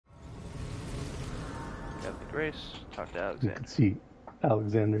Got the Grace. Talk to Alexander. You can see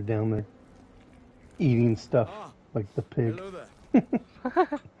Alexander down there eating stuff like the pig. Hello there.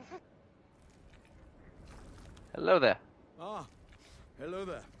 Hello there. Hello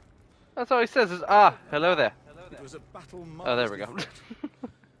there. That's all he says is, hello there. It was a battle. Oh, there we go.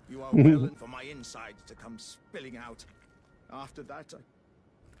 You are well for my insides to come spilling out. After that,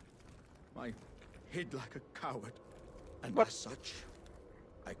 I hid like a coward. And as such,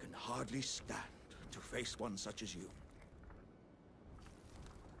 I can hardly stand to face one such as you.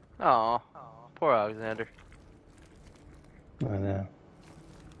 Aw, poor Alexander. I know.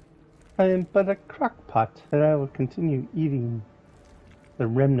 I am but a crockpot, and I will continue eating the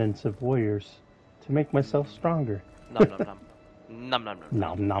remnants of warriors to make myself stronger. Nom nom nom. Nom nom nom.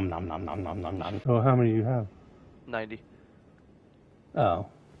 Nom nom nom nom nom nom nom nom. Oh, how many do you have? 90. Oh.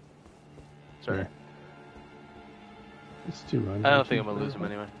 Sorry. Yeah. It's 200. I don't think I'm gonna lose him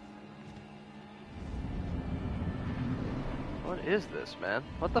anyway. What is this, man?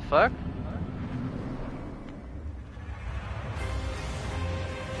 What the fuck?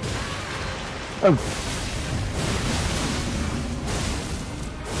 Oh.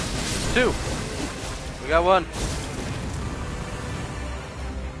 2. We got 1.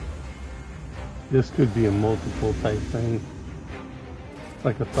 This could be a multiple type thing.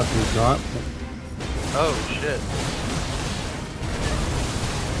 Like a fucking gauntlet. Oh shit.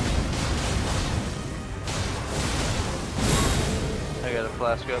 I got a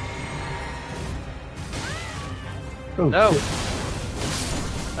flask up. Oh, no!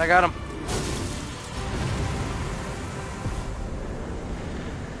 Shit. I got him.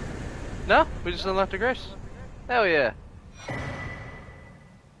 No, we just unlocked a Grace. Hell yeah.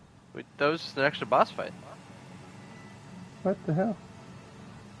 Wait, that was the extra boss fight. What the hell?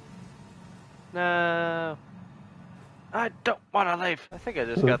 No. I don't want to leave. I think I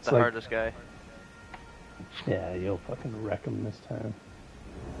just So got it's the like- hardest guy. Yeah, you'll fucking wreck him this time.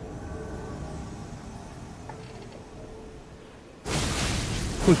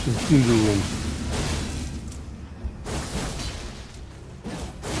 Pushes into him.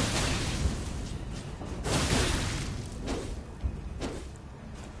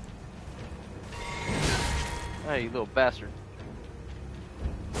 Oh, you little bastard.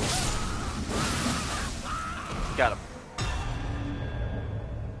 Got him.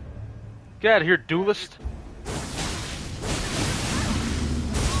 Get out of here, duelist.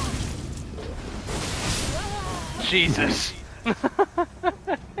 Jesus.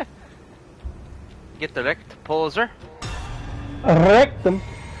 Get the wrecked, poser. Wrecked him.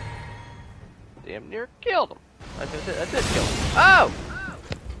 Damn near killed him. I did kill him. Oh!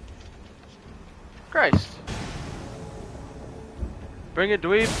 Christ. Bring it,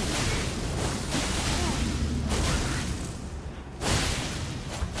 dweeb.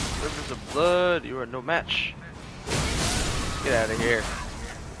 Rivers of blood, you are no match. Get out of here.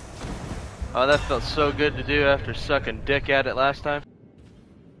 Oh, that felt so good to do after sucking dick at it last time.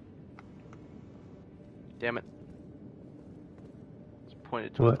 Damn it. It's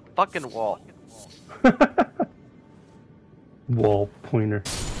pointed towards the fucking wall. Wall pointer.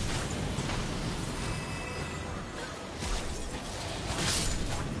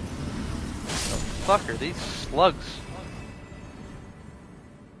 The fuck are these slugs?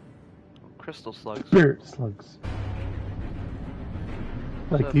 Crystal slugs. Spirit slugs.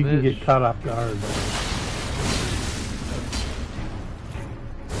 Like What's you up, can bitch? get caught off guard.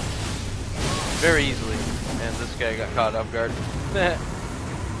 Very easily. And this guy got caught off guard.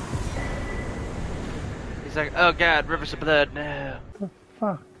 He's like, oh god, rivers of blood, no. What the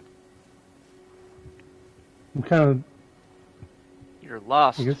fuck? I'm kind of. You're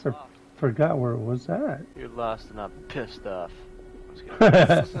lost. I guess I forgot where it was at. You're lost and I'm pissed off. I'm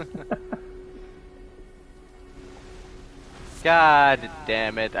just kidding. God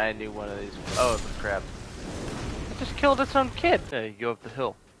damn it, I knew one of these. Oh, crap. It just killed its own kid. Yeah, you go up the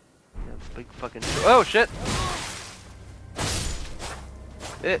hill. Yeah, big fucking. Oh, shit!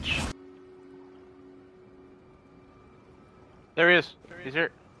 Bitch. There he is. He's here.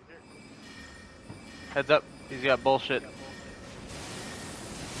 Heads up. He's got bullshit.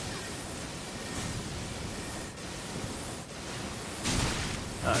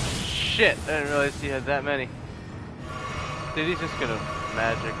 Oh, shit. I didn't realize he had that many. Dude, he's just gonna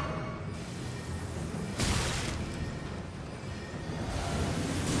magic.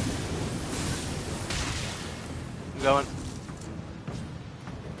 I'm going.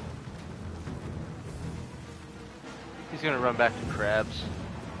 He's gonna run back to crabs.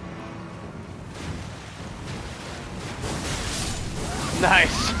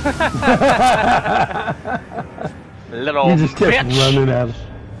 Nice! Little You just kept bitch! running at him.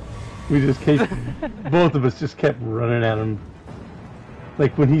 We just kept, both of us just kept running at him.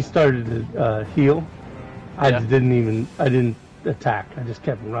 Like when he started to heal, I just I didn't attack. I just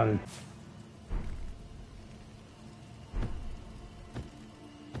kept running.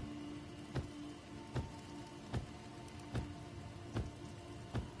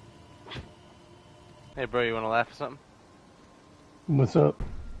 Hey bro, you wanna laugh at something? What's up?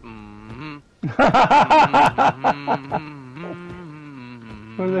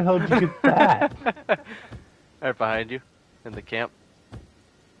 Where the hell did you get that? Right behind you, in the camp.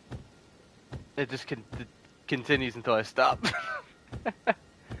 It just continues until I stop.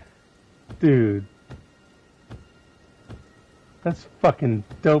 Dude. That's fucking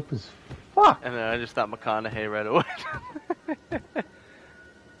dope as fuck. And then I just thought McConaughey right away.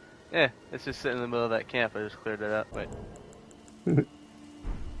 Yeah, it's just sitting in the middle of that camp. I just cleared it up. Wait.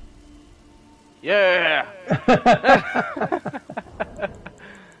 Yeah!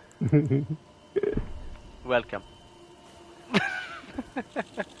 Welcome.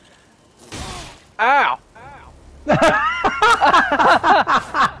 Ow!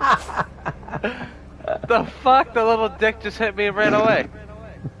 The fuck? The little dick just hit me right away.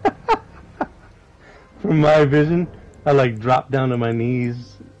 From my vision, I like dropped down to my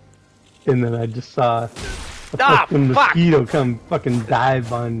knees, and then I just saw a fucking mosquito come fucking dive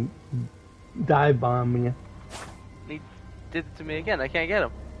bomb me. He did it to me again. I can't get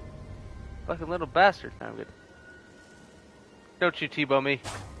him. Fucking little bastard. I'm good. Don't you T-bow me.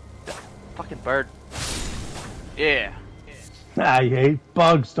 Fucking bird. Yeah. I hate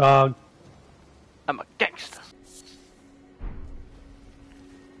bugs, dog. I'm a gangster.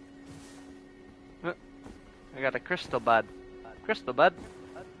 I got a crystal bud. Crystal bud.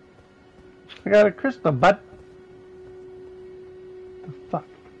 I got a crystal bud. The fuck?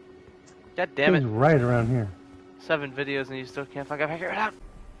 God damn it. It's right around here. 7 videos and you still can't fucking figure it out.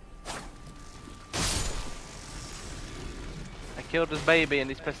 I killed his baby and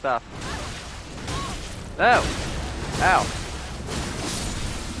he's pissed off. No! Ow!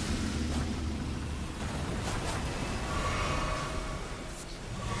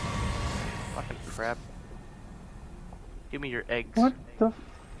 Fucking crap. Give me your eggs. What the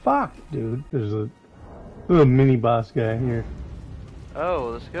fuck, dude? There's a little mini boss guy here. Oh,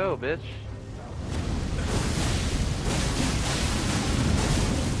 let's go, bitch.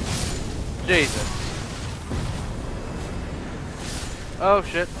 Jesus. Oh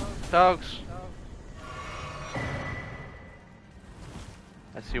shit. Dogs.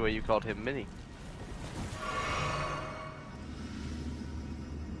 I see why you called him Mini.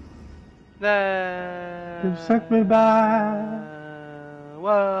 You sent me by.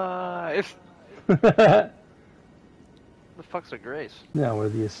 Why? The fuck's a grace? Now we're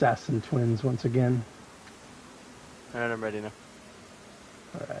the assassin twins once again. Alright, I'm ready now.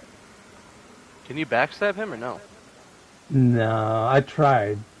 Alright. Can you backstab him or no? No, I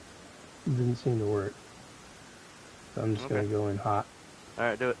tried. It didn't seem to work. So I'm just gonna go in hot.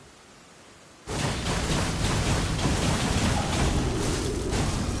 Alright, do it.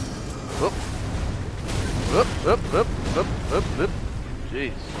 Whoop. Whoop, whoop, whoop, whoop, whoop, whoop.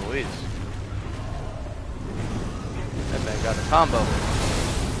 Jeez Louise. That man got a combo.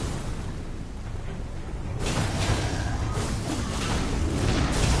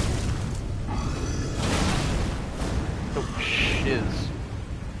 Oh, shiz.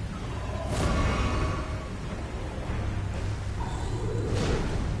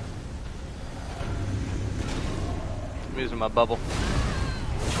 I'm using my bubble.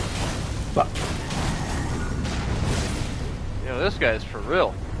 Fuck. You know, this guy's for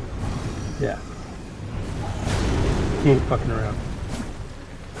real. Yeah. He ain't fucking around.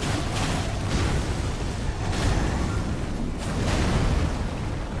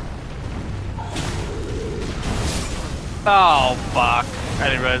 Oh, fuck. I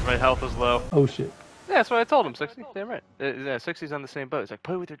didn't realize my health was low. Oh shit. Yeah, that's what I told him, 60. Damn right. Yeah, 60's on the same boat. He's like,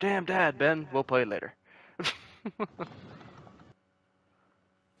 play with your damn dad, Ben. We'll play later.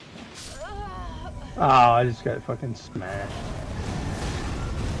 Oh, I just got fucking smashed.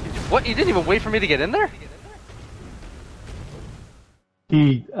 What? You didn't even wait for me to get in there?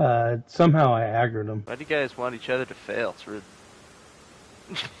 He, somehow I aggroed him. Why do you guys want each other to fail? It's rude.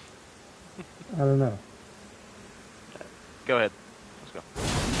 I don't know. Go ahead. Let's go.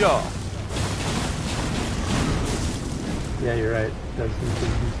 Go! Yeah, you're right. That's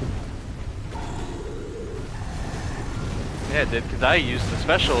decent. Yeah, it did, because I used the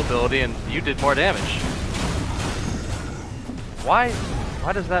special ability and you did more damage. Why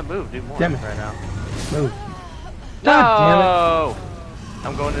does that move do more Damn it. right now? Move. No!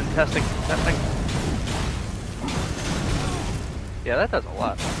 I'm going in testing. Yeah, that does a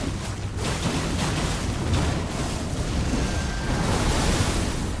lot.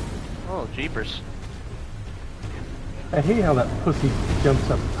 Oh, jeepers. I hate how that pussy jumps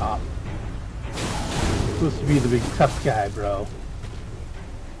up top. Supposed to be the big tough guy, bro.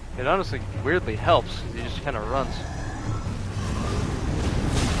 It honestly weirdly helps, because he just kind of runs.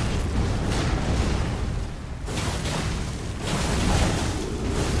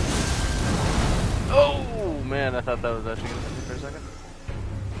 Oh, man, I thought that was actually going to hit me for a second.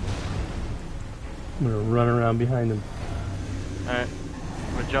 I'm gonna run around behind him. Alright,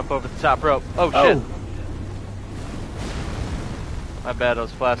 I'm going to jump over the top rope. Oh, shit! Oh. My bad, I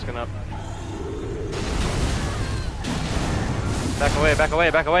was flasking up. Back away, back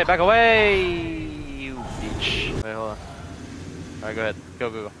away, back away, back away! You bitch. Wait, hold on. Alright, go ahead. Go,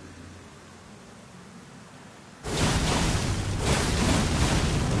 go, go.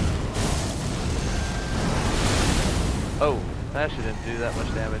 Oh, that actually didn't do that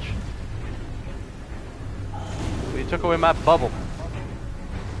much damage. But you took away my bubble.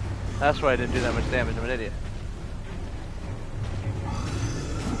 That's why I didn't do that much damage. I'm an idiot.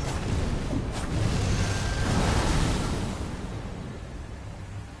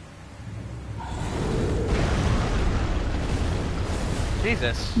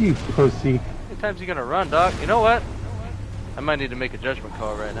 Jesus. You pussy. How many times are you gonna run, dog? You know what? I might need to make a judgment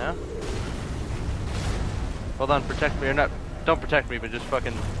call right now. Hold on, protect me or not. Don't protect me, but just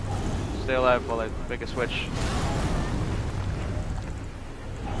fucking stay alive while I make a switch.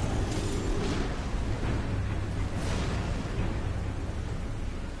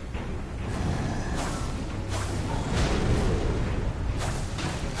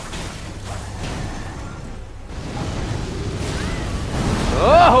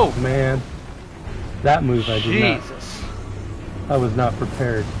 Oh man, that move I did not. Jesus. I was not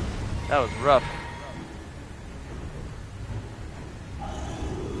prepared. That was rough.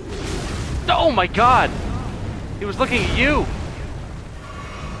 Oh my god! He was looking at you!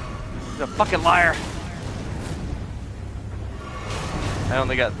 He's a fucking liar. I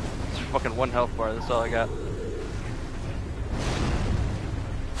only got fucking one health bar, that's all I got.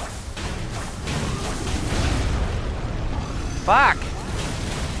 Fuck!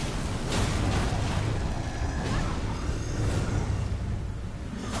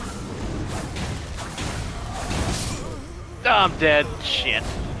 Oh, I'm dead. Shit.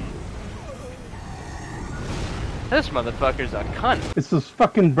 This motherfucker's a cunt. It's those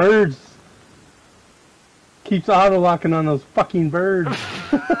fucking birds. Keeps auto-locking on those fucking birds.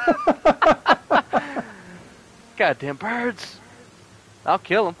 Goddamn birds. I'll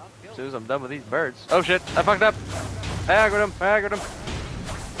kill them as soon as I'm done with these birds. Oh shit, I fucked up. I aggroed him, I aggroed him.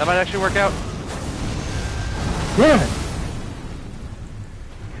 That might actually work out. Damn it!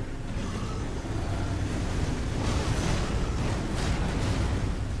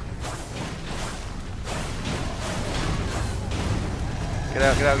 Get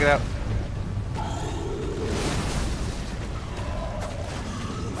out, get out, get out.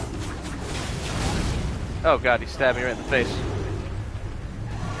 Oh god, he stabbed me right in the face.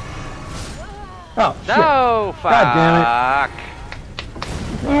 Oh, shit. No! Fuck! God damn it.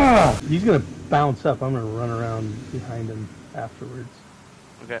 Ah, he's gonna bounce up. I'm gonna run around behind him afterwards.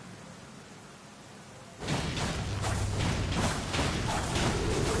 Okay.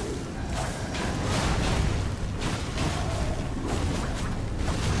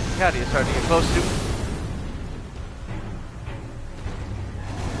 God, he's starting to get close to.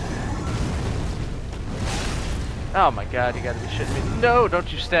 Oh my god, you gotta be shitting me. No,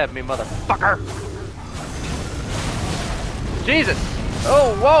 don't you stab me, motherfucker! Jesus!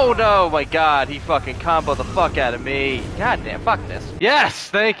 Oh, whoa, no, my god, he fucking comboed the fuck out of me. God damn, fuck this. Yes,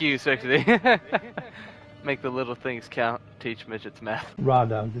 thank you, 60. Make the little things count. Teach midgets math. Raw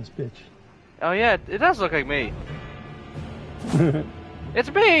dog this bitch. Oh yeah, it does look like me. It's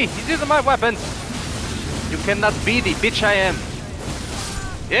me! He's using my weapons! You cannot be the bitch I am.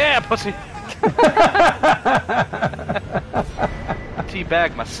 Yeah, pussy!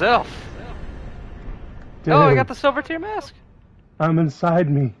 Teabag myself. Dude, Oh, I got the silver tier mask. I'm inside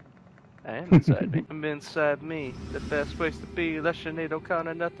me. I am inside me. I'm inside me. The best place to be. Sinead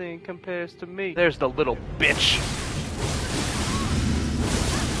O'Connor, nothing compares to me. There's the little bitch.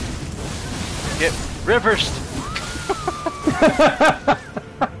 Get reversed.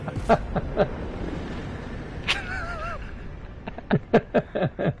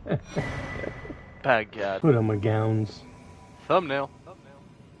 By God. Put on my gowns. Thumbnail.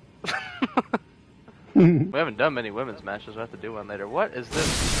 We haven't done many women's matches. We'll have to do one later. What is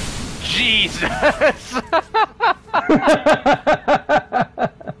this? Jesus!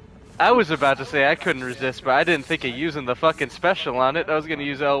 I was about to say I couldn't resist, but I didn't think of using the fucking special on it. I was gonna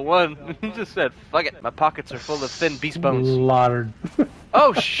use L1. You just said, fuck it. My pockets are full of thin beast bones. Slaughtered.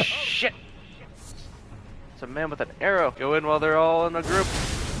 Oh, shit! It's a man with an arrow. Go in while they're all in a group.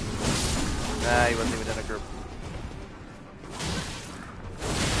 Nah, he wasn't even in a group.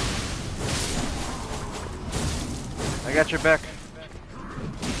 I got your back.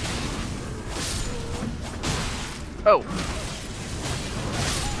 Oh!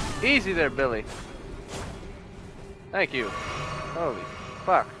 Easy there, Billy. Thank you. Holy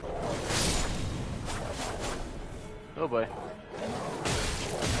fuck. Oh boy.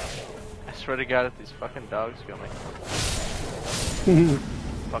 I swear to God, if these fucking dogs kill me.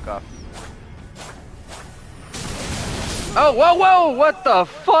 Fuck off. Oh, whoa, whoa! What the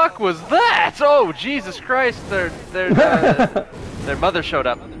fuck was that? Oh, Jesus Christ! Their mother showed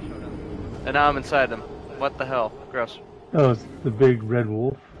up, and now I'm inside them. What the hell? Gross. Oh, it's the big red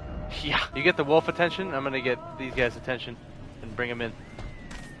wolf. Yeah. You get the wolf attention. I'm gonna get these guys' attention and bring them in.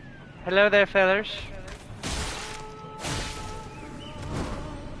 Hello there, fellas.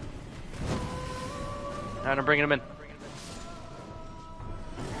 And I'm bringing them in.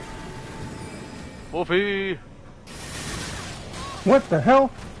 Wolfie! What the hell?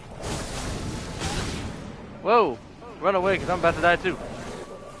 Whoa! Run away, because I'm about to die too.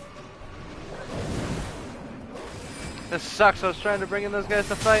 This sucks. I was trying to bring in those guys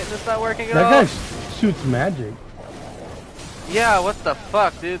to fight, and it's not working at all. That guy shoots magic. Yeah, what the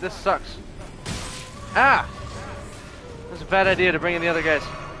fuck, dude? This sucks. Ah! That's a bad idea to bring in the other guys.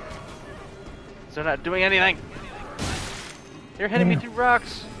 They're not doing anything. You're hitting me through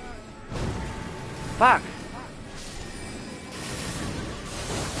rocks. Fuck.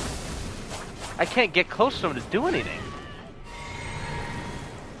 I can't get close to them to do anything.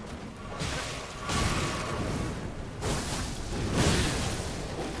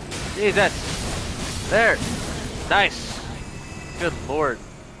 Jesus. There. Nice. Good lord.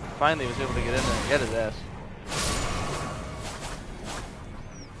 Finally was able to get in there and get his ass.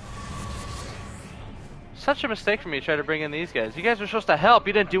 Such a mistake for me to try to bring in these guys. You guys were supposed to help.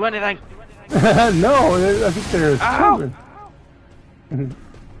 You didn't do anything. No, I think they're children.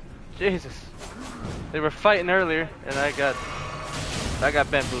 Jesus. They were fighting earlier, and I got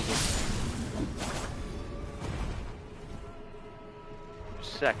bamboozled.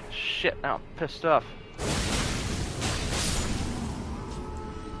 Sack of shit. Now I'm pissed off.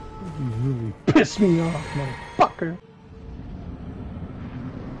 You really piss me off, motherfucker.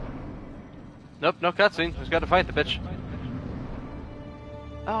 Nope, no cutscene. Just got to fight the bitch.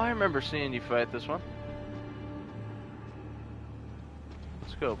 Oh, I remember seeing you fight this one.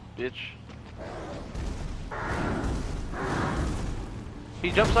 Let's go, bitch. He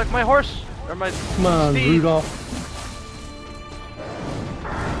jumps like my horse, or my Come on, steed. Rudolph.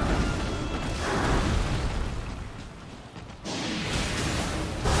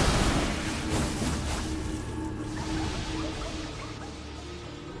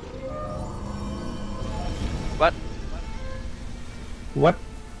 What? What?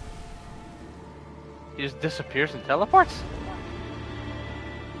 He just disappears and teleports?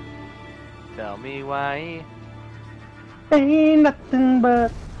 Tell me why. Ain't nothing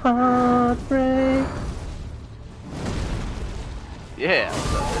but heartbreak. Yeah.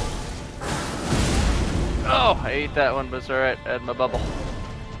 Oh, I ate that one, but it's alright. I had my bubble.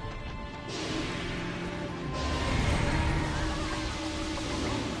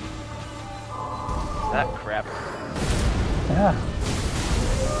 That crap. Yeah.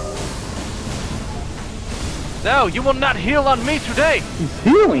 No, you will not heal on me today! He's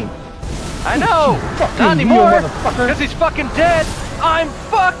healing. I know! Fucking Not anymore! heal, motherfucker. Because he's fucking dead! I'm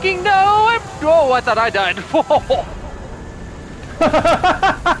fucking oh, I thought I died.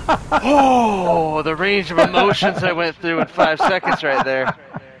 Oh, the range of emotions I went through in 5 seconds right there.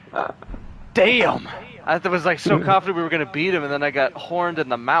 Damn! I was like so confident we were gonna beat him, and then I got horned in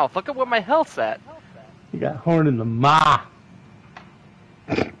the mouth. Look at where my health's at. You got horned in the ma.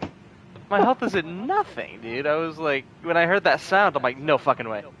 My health is at nothing, dude. I was like, when I heard that sound, I'm like, no fucking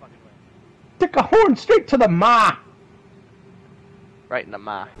way. Stick a horn straight to the ma. Right in the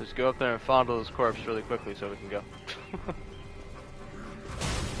ma. Just go up there and fondle his corpse really quickly so we can go.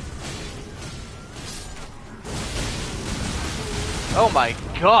 Oh my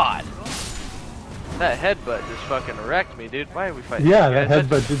god! That headbutt just fucking wrecked me, dude. Why are we fighting? Yeah, these that guys?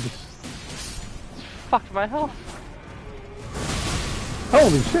 headbutt did just... Fucked my health.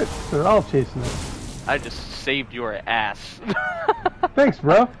 Holy shit, they're all chasing us. I just saved your ass. Thanks,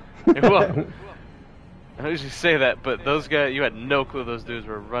 bro. Well, I usually say that, but those guys, you had no clue those dudes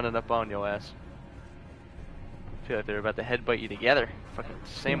were running up on your ass. I feel like they're about to headbutt you together. Fucking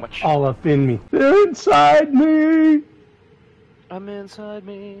sandwich. All up in me. They're inside me. I'm inside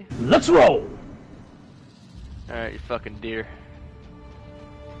me. Let's roll. Alright, you fucking deer.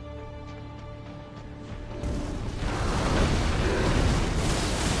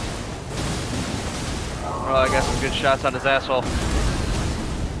 Oh, I got some good shots on his asshole.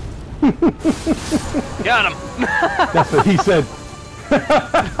 Got him! That's what he said.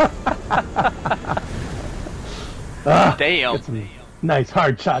 Damn. Got some nice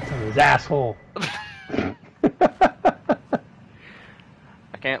hard shots on his asshole. I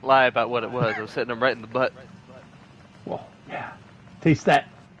can't lie about what it was. I was hitting him right in the butt. Well, yeah. Taste that.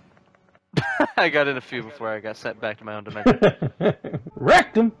 I got in a few before I got sent back to my own dimension.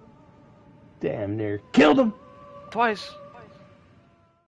 Wrecked him. Damn near killed him. Twice.